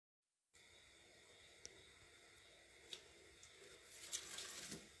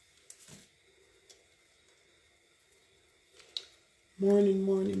Morning,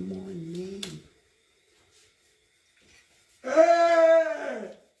 morning, morning.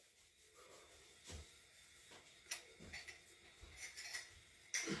 Hey!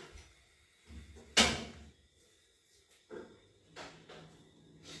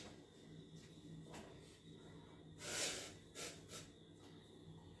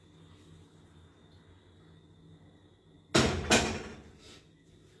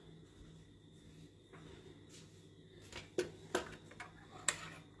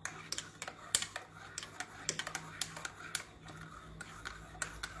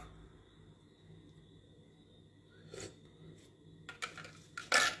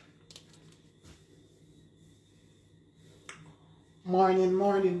 Morning,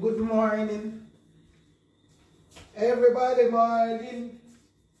 morning, good morning. Everybody, morning.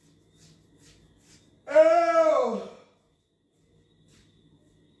 Oh!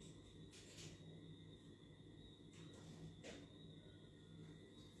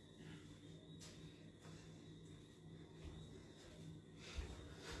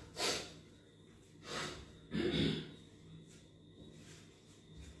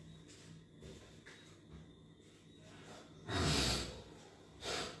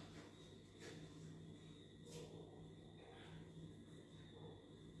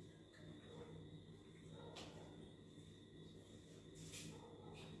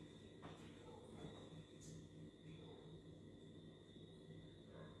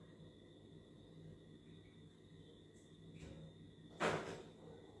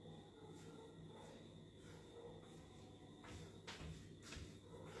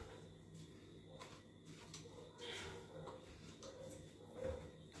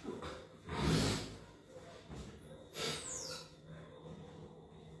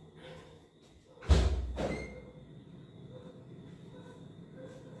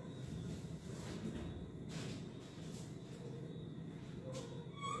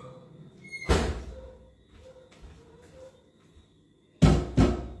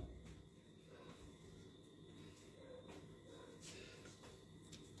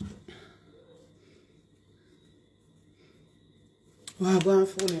 Well, I'm going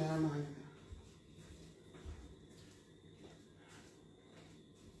for the morning.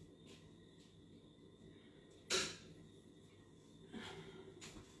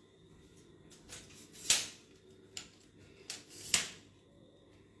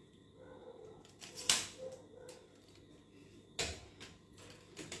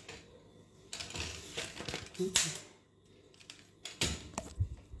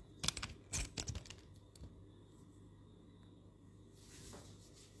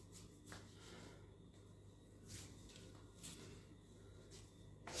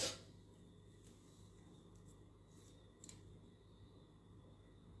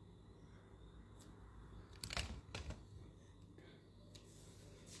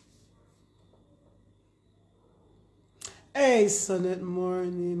 Hey, Sonnet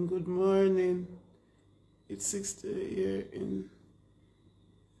morning, good morning. It's 6:30 here in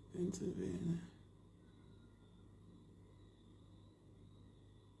Pennsylvania.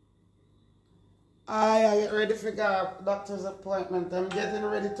 I get ready for a doctor's appointment. I'm getting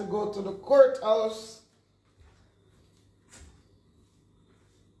ready to go to the courthouse.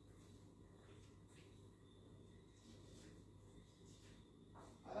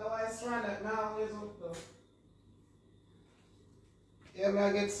 Otherwise, run it now. Always up though. Yeah,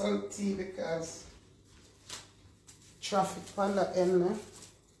 I get some tea because traffic on the end.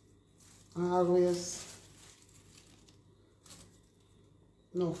 Always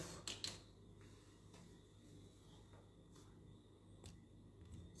enough.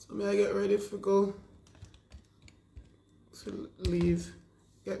 So I get ready for go to leave.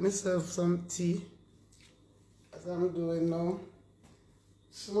 Get myself some tea as I'm doing now.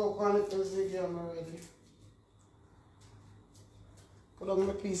 Smoke on it as I'm already. Put on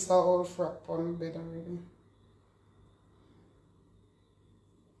my piece of old frap on the bed already.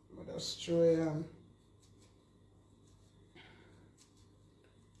 But that's true,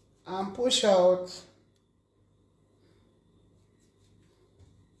 and push out.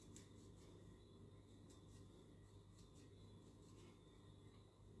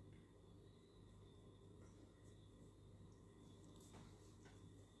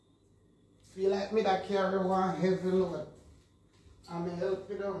 Feel like me that carry one heavy load. I'm going to help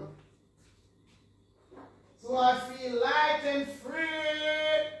you down. So I feel light and free.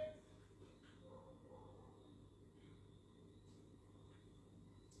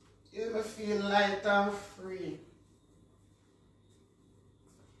 You may feel light and free.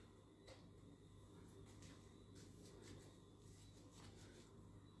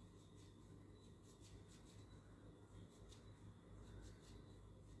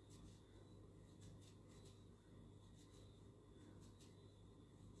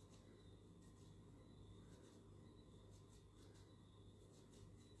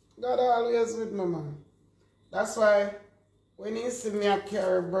 God always with me, man. That's why when he see me a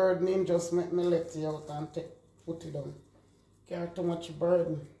carry burden, he just make me let it out and put it down. Carry too much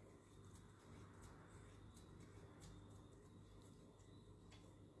burden.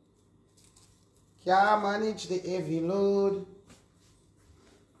 Can't manage the heavy load.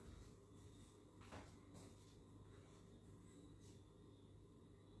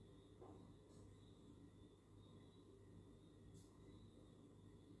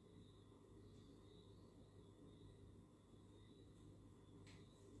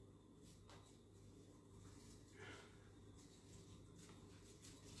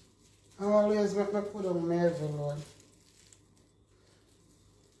 I always make me put on my heavy load.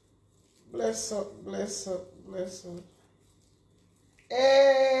 Bless up, bless up, bless up.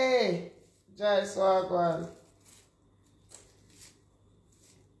 Hey! Jai Swagwan.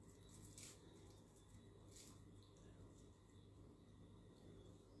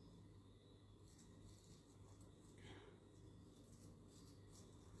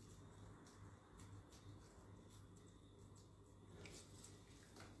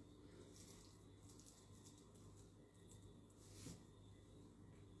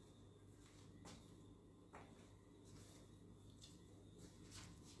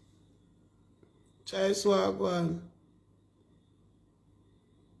 Jai Swagwan.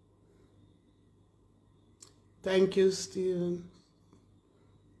 Thank you, Stephen.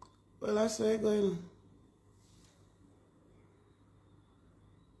 Well, that's where I'm going.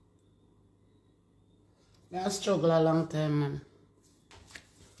 I struggle a long time, man.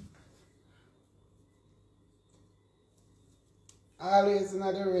 Always in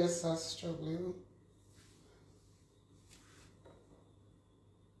the race I struggle.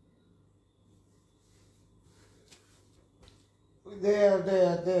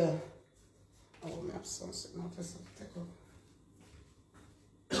 There. Oh, I have something now. Let's take off.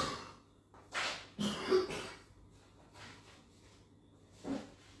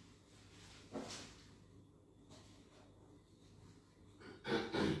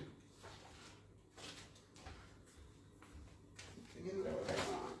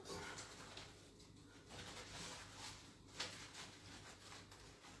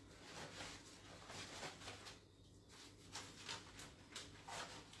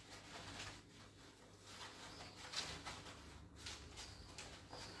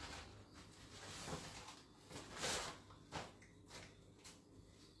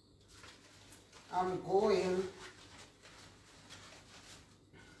 I'm going.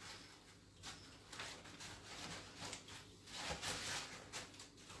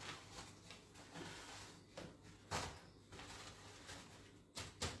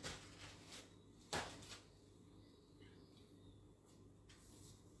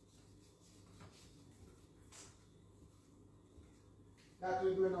 That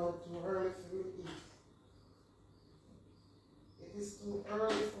would be now too early for me to eat. It is too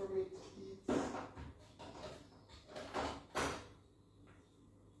early for me to eat.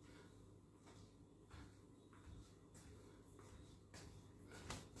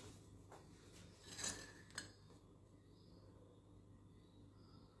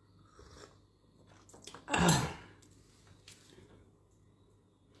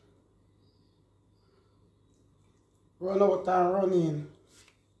 Run out and run in.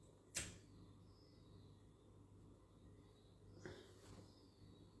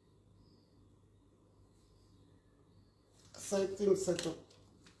 Same thing set up.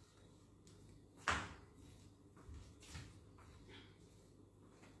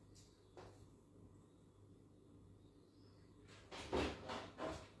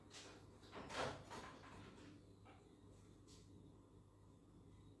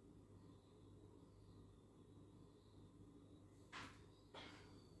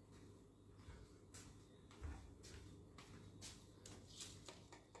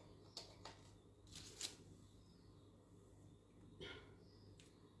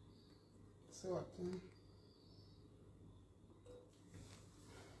 See what then?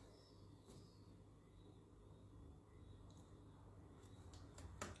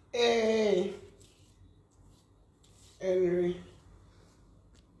 Hey, Henry.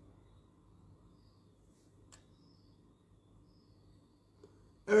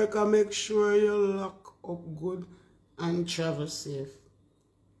 Erica, make sure you lock up good and travel safe.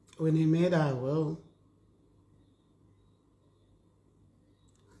 When he made I will.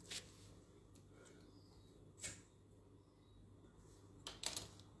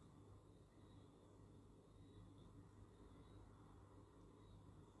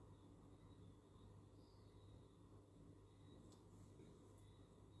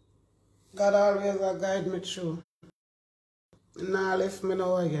 God always a guide me through. Nah, left me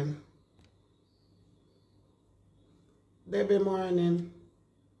now again. Debbie morning.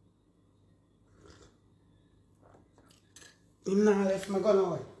 Him nah left me go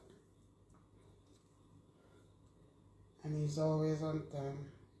now. And he's always on time.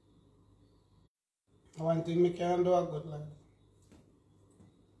 One thing me can do a good life.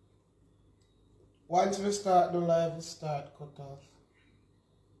 Once we start the live, we start cut off.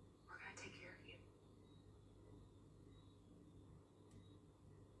 We're gonna take care of you.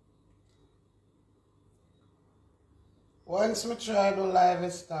 Once we try the live, we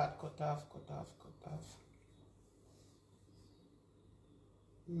start cut off.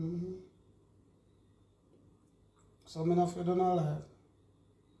 So me not do no live.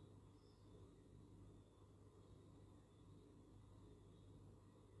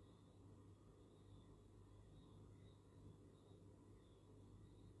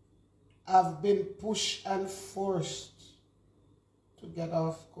 I've been pushed and forced to get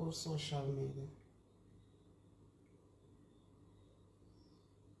off social media.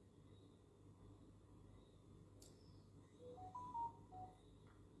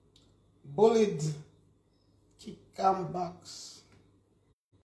 Bullied, kick and box.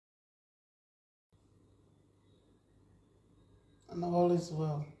 And all is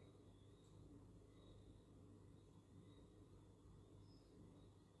well.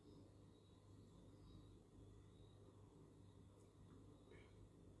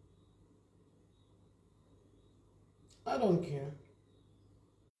 I don't care.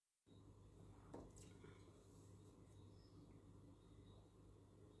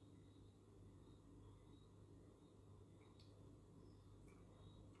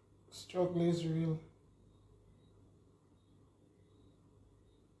 Struggle is real.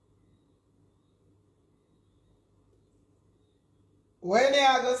 When you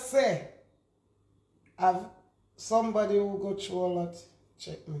are going to say, have somebody who go through a lot,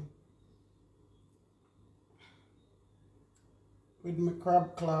 check me. With my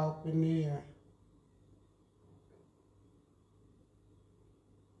crab claw up in the air.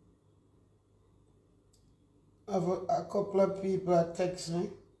 I have a couple of people that text me.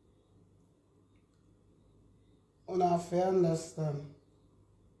 And I have to understand.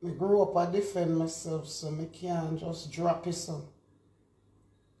 I grew up, I defend myself, so I can't just drop it so.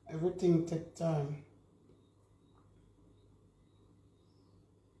 Everything take time.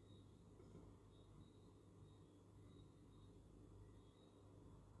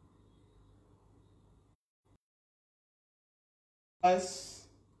 Advice,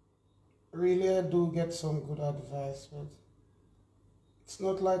 really I do get some good advice, but it's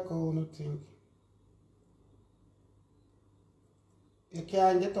not like I want to think. You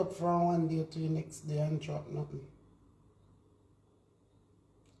can't get up from one day to the next day and drop nothing.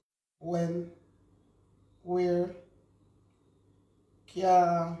 When, where,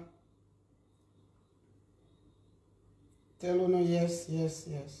 can tell you no yes.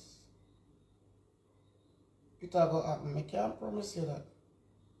 It will go happen. I can't promise you that.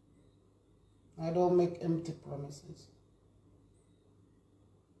 I don't make empty promises.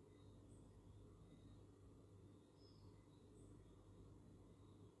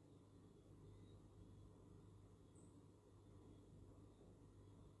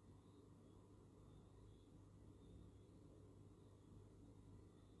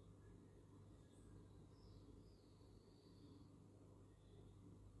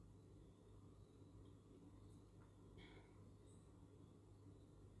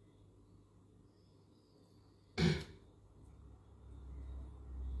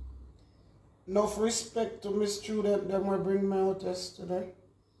 Enough respect to my student them will bring me out yesterday.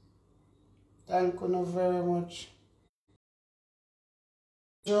 Thank you very much.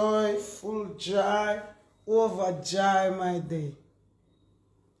 Joy, full joy, overjoy my day.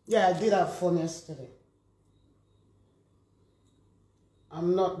 Yeah, I did have fun yesterday.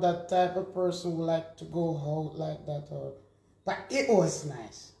 I'm not that type of person who like to go out like that, but it was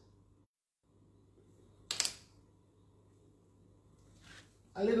nice.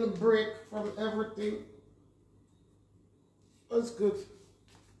 A little break from everything was good.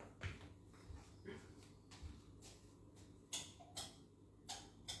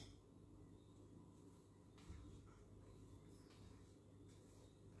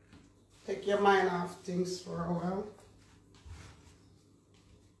 Take your mind off things for a while.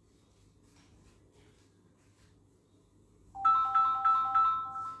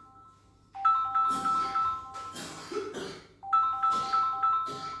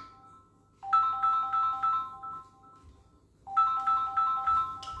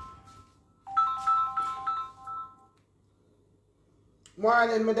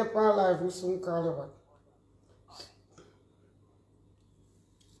 Morning, me dep on live, we soon call you back.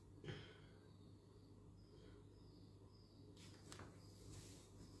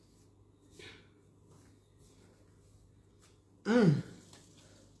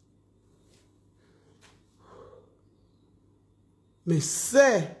 Me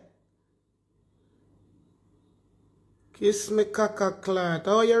say, kiss me caca clot.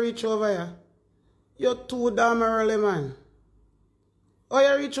 How you reach over here? You're too damn early, man. How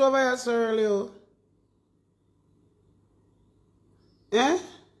you reach over here so early, oh? Eh?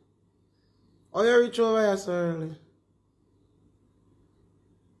 How you reach over here so early?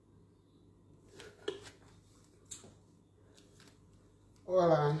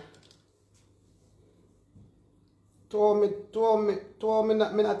 Hold on. Told me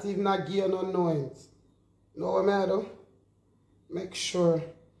not even give you no noise. Know what I do? Make sure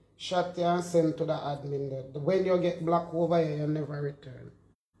shot you and send to the admin there. When you get blocked over here, you never return.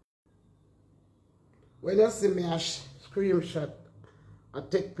 When you see me a screenshot, I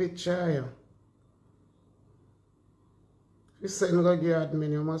take picture of you. If you send to the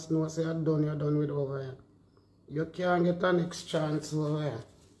admin, you must know say you're done with over here. You can't get a next chance over here.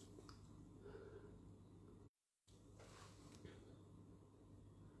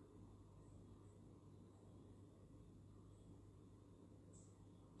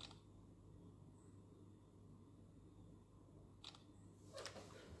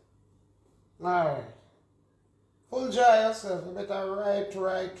 Alright. Full joy yourself. You better right. You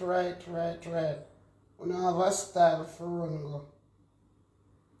have a style for run go.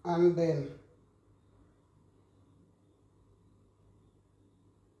 And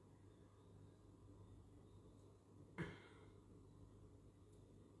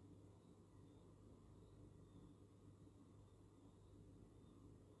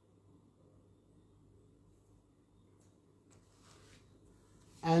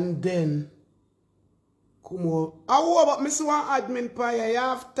then. Come on. How about me see one admin pie? You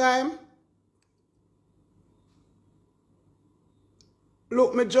have time?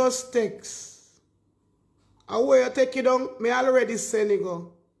 Look, me just text. How will you take it down? Me already send it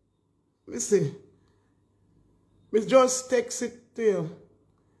go. Me see. Me just text it to you.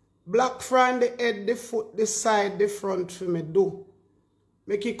 Black friend the head, the foot, the side, the front for me. Do.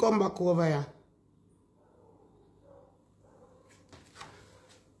 Make it come back over here.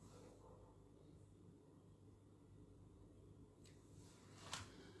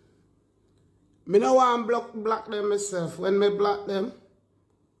 Me no want block them myself. When me block them,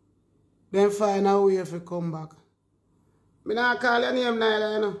 then find a way if you come back. Me not call your name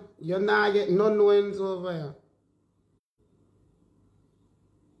neither, you know. You're not getting no knowings over here.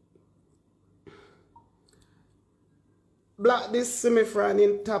 Block this semi-friend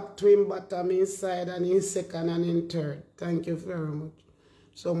in top, twin bottom, inside, and in second, and in third. Thank you very much.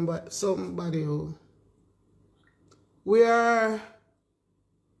 Somebody who... Where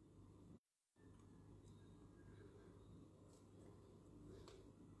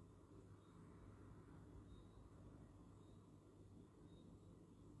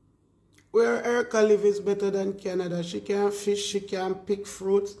Erica live is better than Canada. She can fish, she can pick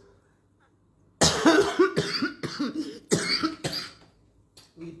fruits.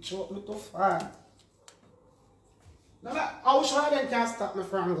 We choke me too far. Now, how sure they can stop me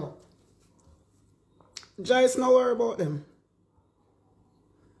from go? Just no worry about them.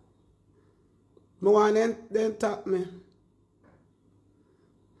 No one then tap me.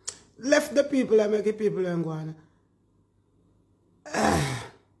 Left the people and make the people and go on.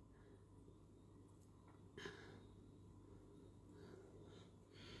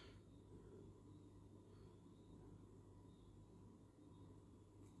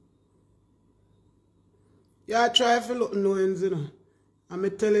 Yeah, try to look knowings, you know. And me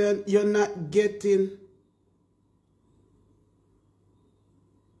tell you, you're not getting.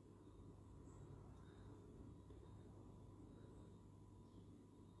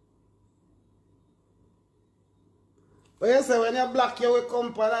 But you say when you block, you will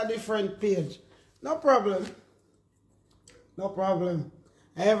come on a different page. No problem. No problem.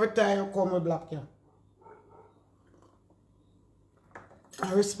 Every time you come, we block you.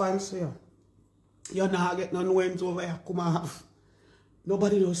 I respond to you. You're not getting no knowings over here. Come and have.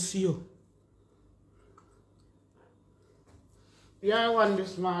 Nobody will see you. Yeah, I won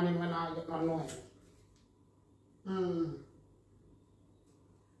this morning when I get no knowing.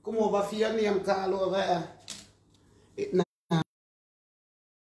 Come over for your name call over here. It not.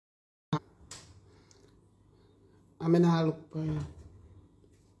 I mean, I look for you.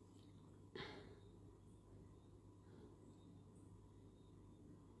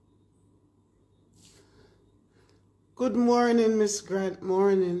 Good morning, Miss Grant.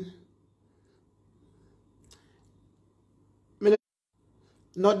 Morning.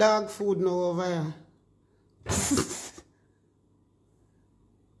 No dog food no over here.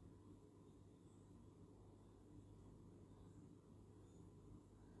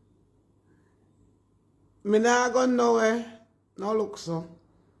 Me not go nowhere. Now look so.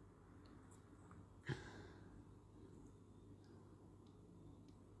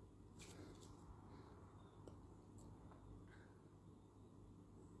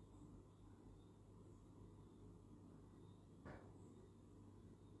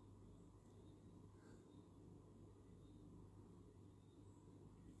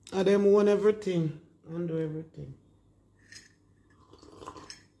 And them own everything and do everything.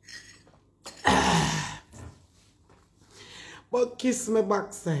 But kiss my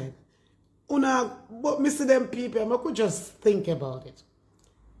backside. But me see them people, I could just think about it.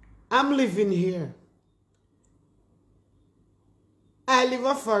 I'm living here. I live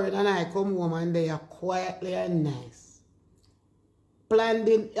a foreign and I come home and they are quietly and nice.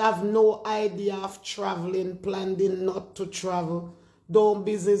 Planning, have no idea of traveling, planning not to travel. Doing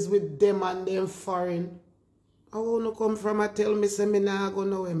business with them and them foreign. I want to come from and tell me, say, me nah go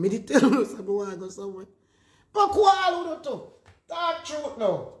nowhere. Me did tell you, say, me want to go somewhere. But what do you? That's truth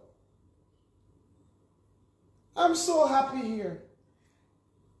now. I'm so happy here.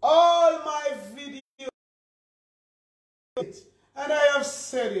 All my videos, and I have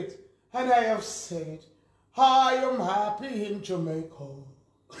said it, and I have said it. I am happy in Jamaica.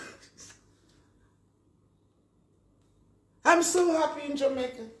 I'm so happy in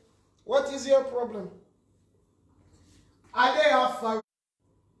Jamaica. What is your problem? Are they offer?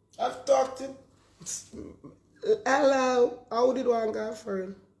 I've talked to him. Hello. How did one go for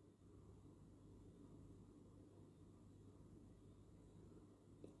him?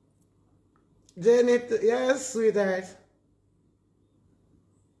 Janet, yes, sweetheart.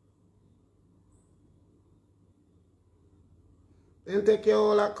 Then take your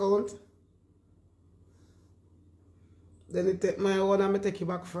whole account. Then you take my own and I take you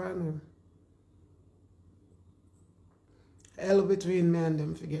back from him. Hell between me and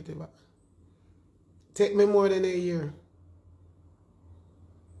them, forget it back. Take me more than a year.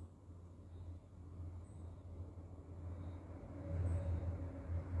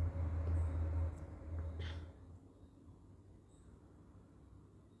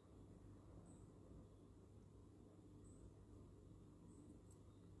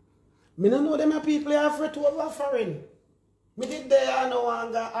 Me don't know them people are afraid to have a foreign. Me did there I know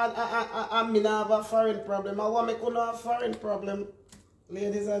and me not have a foreign problem. I want me to have a foreign problem,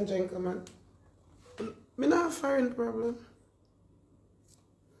 ladies and gentlemen. Me not have a foreign problem.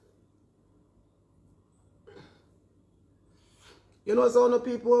 You know, some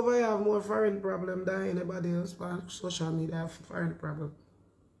people over here have more foreign problem than anybody else on social media have foreign problem.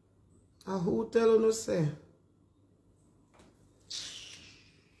 And who tell you no say?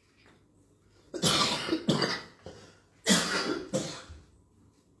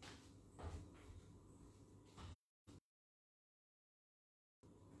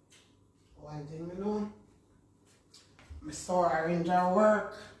 One thing you know, I saw arrange her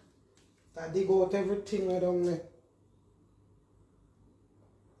work. I dig out everything right down there.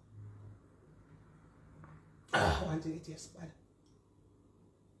 One thing it is bad.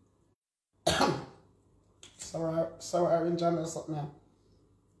 So arrange her something now.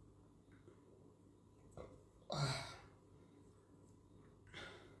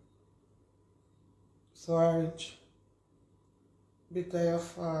 So orange. Bit of your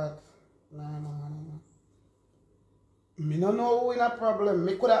fault. No. Me no know who in a problem.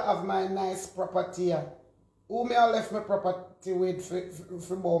 Me could have my nice property here. Who me have left my property with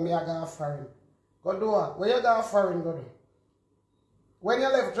for bow me I go foreign. Go do what? Where you go foreign go do? When you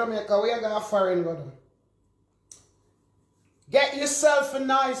left Jamaica, where you go foreign go do? Get yourself a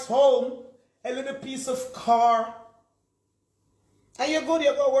nice home, a little piece of car. And you're good,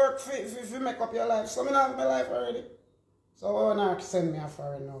 you go work for make up your life. So I have my life already. So I want to send me a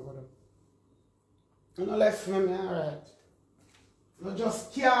foreign now go do. You know, left me alright. You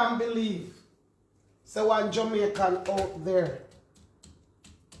just can't believe. So one Jamaican out there.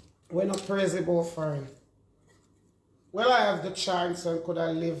 We're not crazy about foreign. Well, I have the chance and could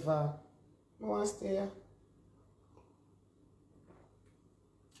I live I want to stay here.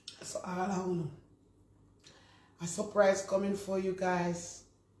 So all I know. A surprise coming for you guys.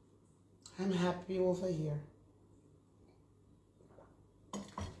 I'm happy over here.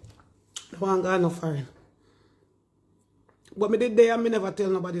 I want to go no foreign. But me did there, me never tell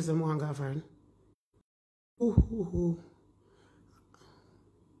nobody say I want to go foreign.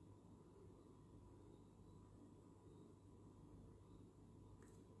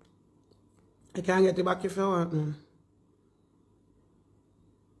 I can't get it back if you want, man.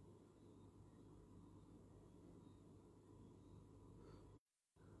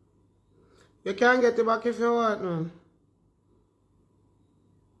 You can't get it back if you want, man.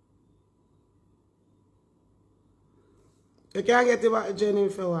 You can't get it back, Jenny,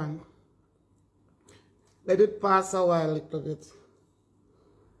 if you want. Let it pass a while a little bit.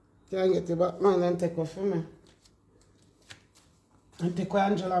 Can't get it back, man, and take off for me. And take away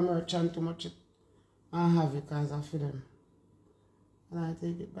Angela Merchant too much. I have it because I feel them. And I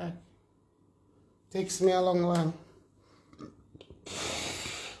take it back. Takes me a long while.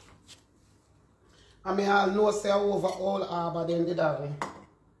 I mean, I'll know say over all Harbour then did have it.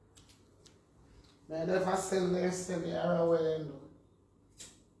 I never sell them still here where they do.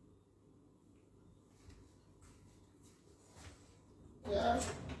 Yeah.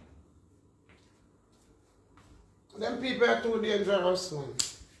 Them people are too dangerous, man.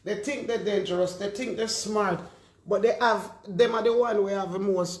 They think they're dangerous, they think they're smart, but they have, them are the one who have the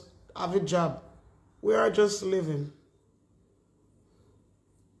most, have a job. We are just living.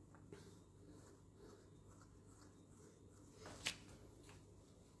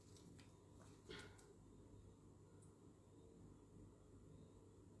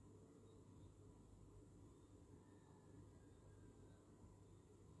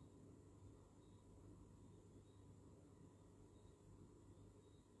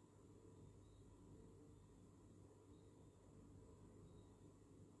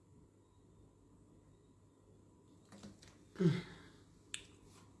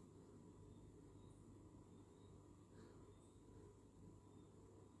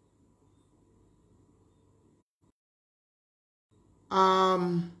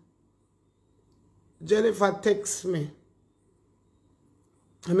 Jennifer texts me.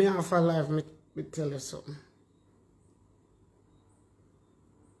 I mean, half a life, me tell you something.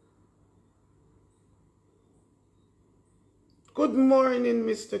 Good morning,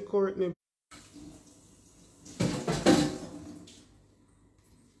 Mr. Courtney.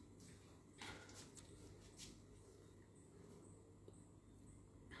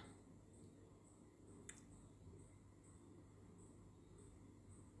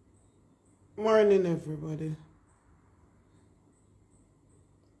 Morning, everybody.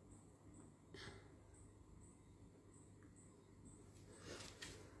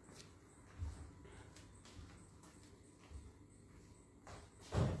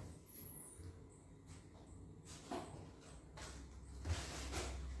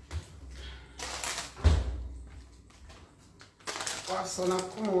 What's on a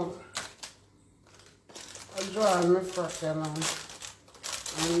come out? I draw me for you now.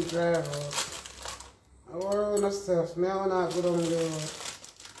 And drive out. I worry on myself. Me I not go down the road.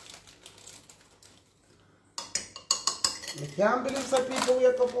 I can't believe some people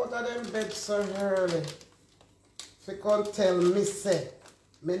wake up out of them bed so early. If you can't tell me say,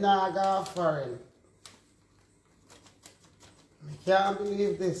 me not go foreign. I can't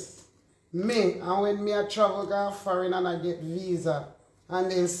believe this. Me, and when me a travel go foreign and I get visa,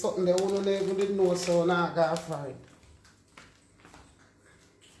 and then something they wouldn't even know so not go foreign.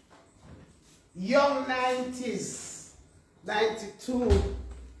 Young 90s, 92.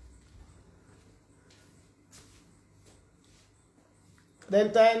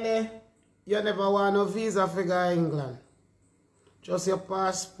 Then time there, you never want no visa for go to England. Just your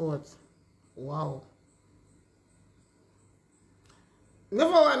passport. Wow. Never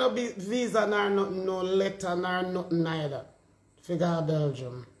want no visa nor nothing, no letter nor nothing neither. For go to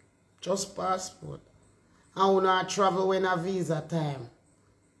Belgium. Just passport. And we not travel when a visa time.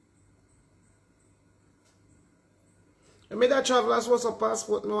 You made that travelers was a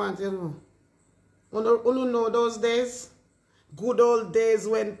passport no want, you know. You know those days? Good old days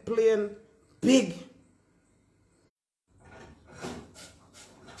when playing big.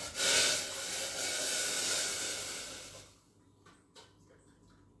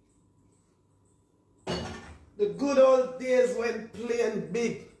 The good old days when playing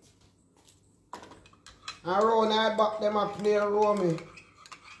big. And round I back them a play Romy.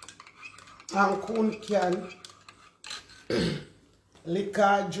 And Coon can.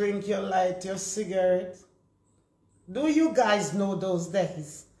 Liquor, drink, you light your cigarette. Do you guys know those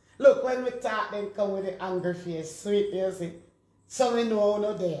days? Look, when we talk, then come with the angry face, sweet music. So we know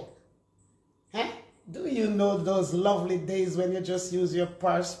no there. Huh? Do you know those lovely days when you just use your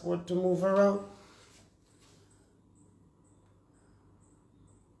passport to move around?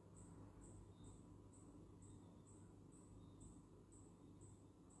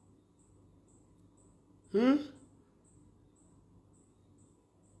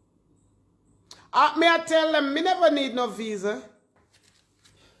 May I tell them, me never need no visa.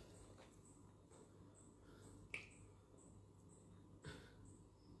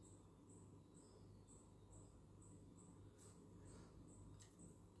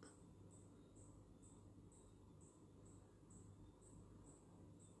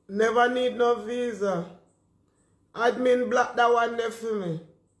 Never need no visa. Admin block that one there for me.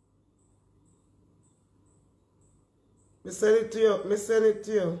 Me send it to you. Me send it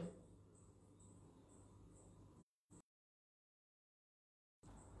to you.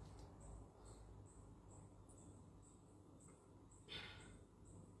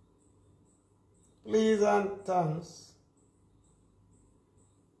 Please and thanks.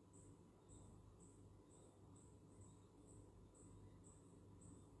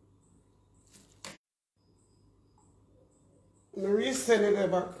 Me resend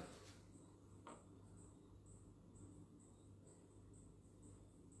it back.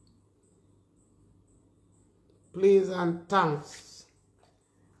 Please and thanks.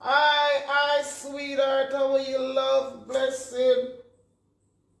 Hi, sweetheart. How are you, love? Blessing.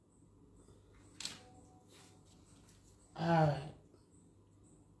 Alright.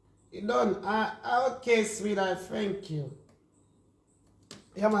 You done? Okay, sweetheart. Thank you.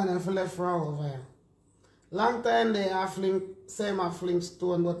 Yeah, man, I feel left wrong over here. Long time they have fling, same I fling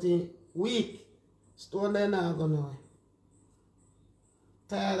stone, but in week, stone they not go nowhere.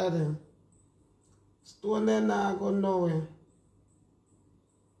 Tired of them. Stone they not go nowhere.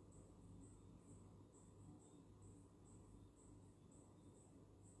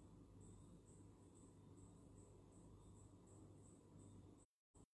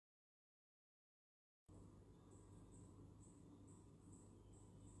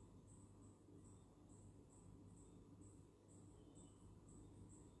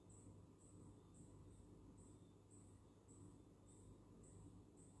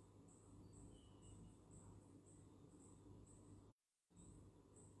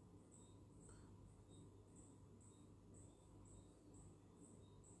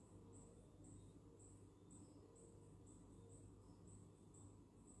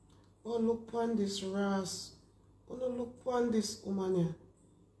 Oh, look on this Ras. Oh, no, look on this woman here.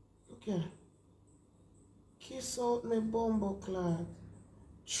 Look here. Kiss out my bumbo clot.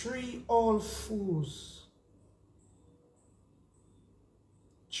 3 old fools.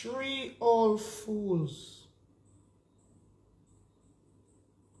 3 old fools.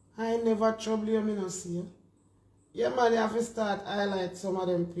 I never trouble you, me no see you. Yeah, man, you have to start highlight some of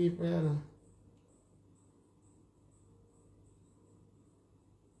them people, you know.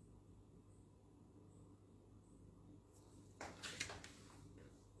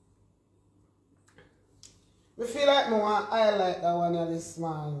 I feel like I want to highlight that one this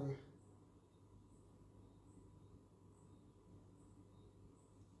morning.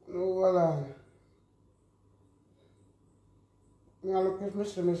 No, hold on. I look at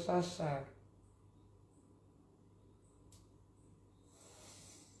Mr. Sasha.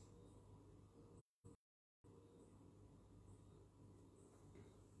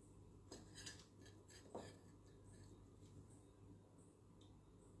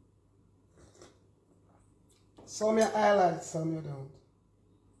 Some you highlight, some you don't.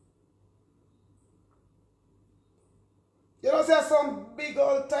 You don't see some big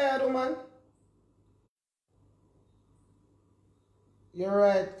old tired woman? You're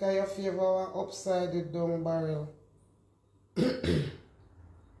right, because you favor one upside the down barrel. You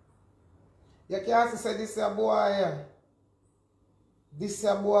can't say this a boy here. This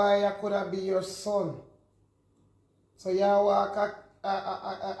a boy could have be your son. So you walk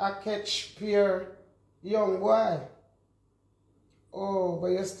a catch peer young boy. Oh, but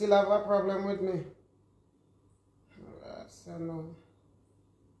you still have a problem with me. So no.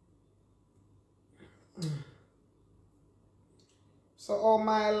 So all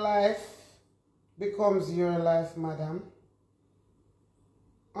my life becomes your life, madam.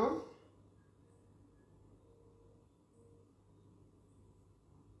 Huh?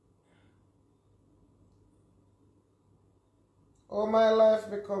 All my life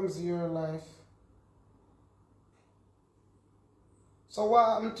becomes your life. So what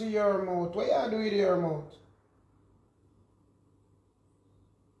happened to your mouth? What you do with your mouth?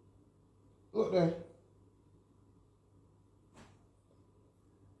 Look there.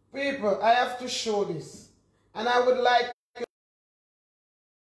 People, I have to show this. And I would like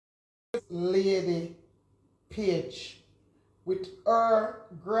lady Paige with her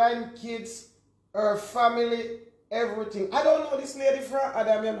grandkids, her family, everything. I don't know this lady from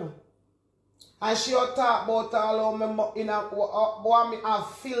Adam, you know. And she will talk about all of me in a boy me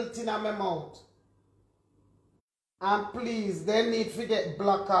have filth in my mouth. And please, they need to get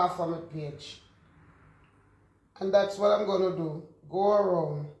blocked off of my page. And that's what I'm gonna do. Go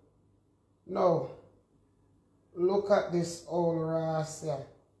around. No. Look at this old Ras here.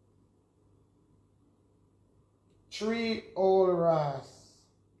 3 old Ras.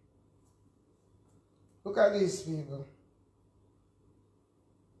 Look at these people.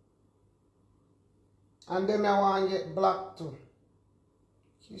 And then I want to get black too.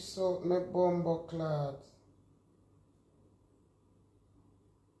 Kiss out my bumbo clad.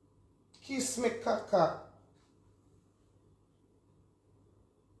 Kiss me caca.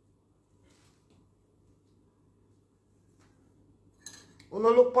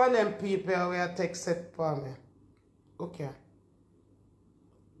 Uno look on them people where take set for me. Okay.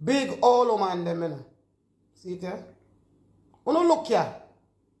 Big all man them, you know. See it here? Uno look here.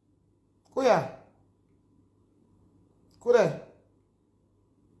 Go here. Go there.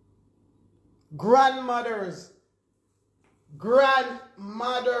 Grandmothers.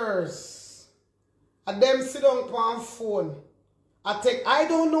 Grandmothers. And them sit down on phone. I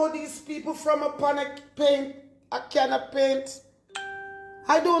don't know these people from a can of paint.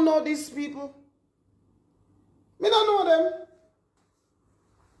 I don't know these people. Me don't know them.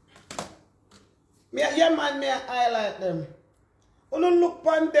 Yeah man, me highlight them. You don't look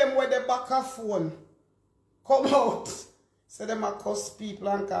on them with the back of phone. Come out. Say them a cuss people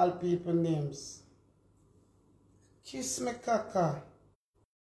and call people names. Kiss me caca.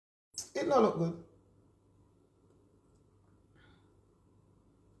 It don't look good.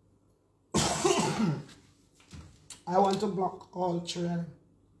 I want to block all three of them.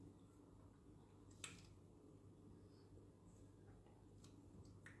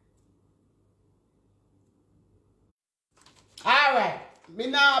 Alright, me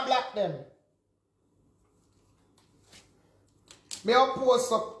now block them. Me will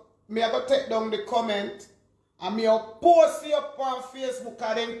post up, me will take down the comment and me will post it up on Facebook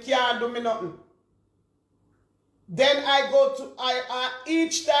and then can't do me nothing. Then I go to,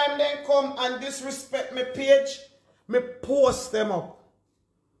 each time they come and disrespect my page, me post them up.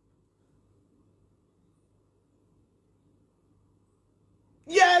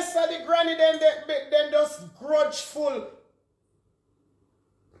 Yes, and the granny then just grudgeful.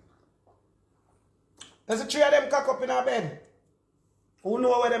 There's a three of them cock up in our bed. Who know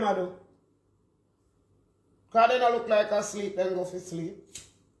what them I do? Because they don't look like asleep, then go for sleep.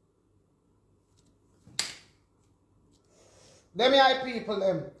 Them I people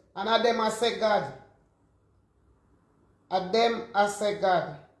them. And at them I say God. At them I say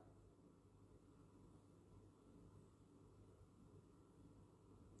God.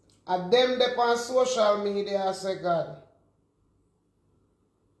 At them they on social media I say God.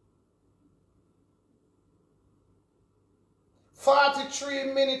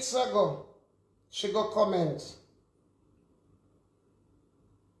 "43 minutes ago, she go comment.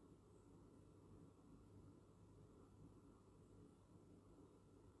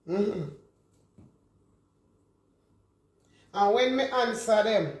 And when me answer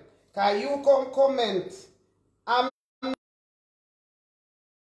them, can you come comment?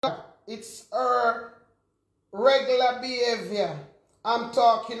 It's her regular behavior. I'm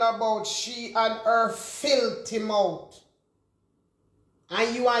talking about she and her filthy mouth.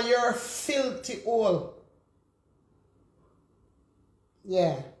 And you and your filthy hole.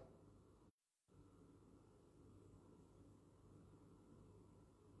 Yeah.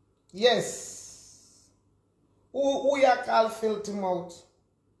 Yes. Who you call filthy mouth?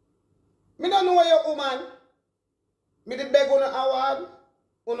 Me don't know your woman. Me the beg on award.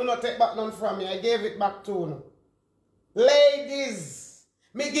 Uno not take back none from me. I gave it back to you. Ladies,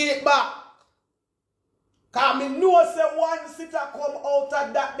 me give it back. Because me know say one sitter come out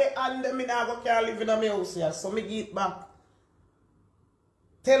of that day and me not go can live in my house here. So me give it back.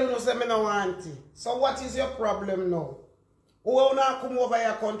 Tell you say me no want it. So what is your problem now? Who will not come over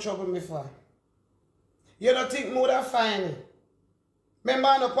here and trouble me for? You don't think me would have find it? Remember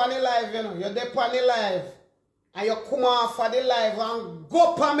I'm up on the live, you know. You're there on the live. And you come off of the live and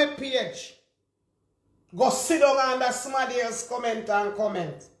go up on my page. Go sit down under somebody else comment and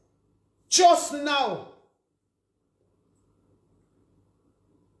comment. Just now.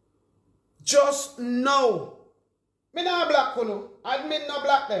 Just now. Me not black you. Admin no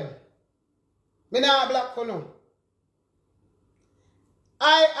black them. Me not black you.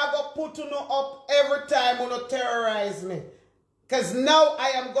 I go put you up every time you terrorize me. Because now I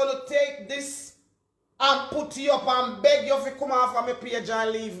am going to take this and put you up and beg you to come off of my page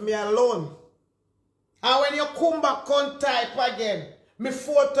and leave me alone. And when you come back and type again, me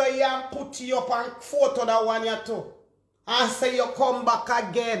photo you and put you up and photo that one you too. And say you come back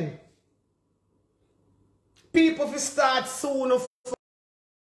again. People will start soon.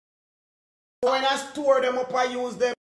 When I store them up, I use them.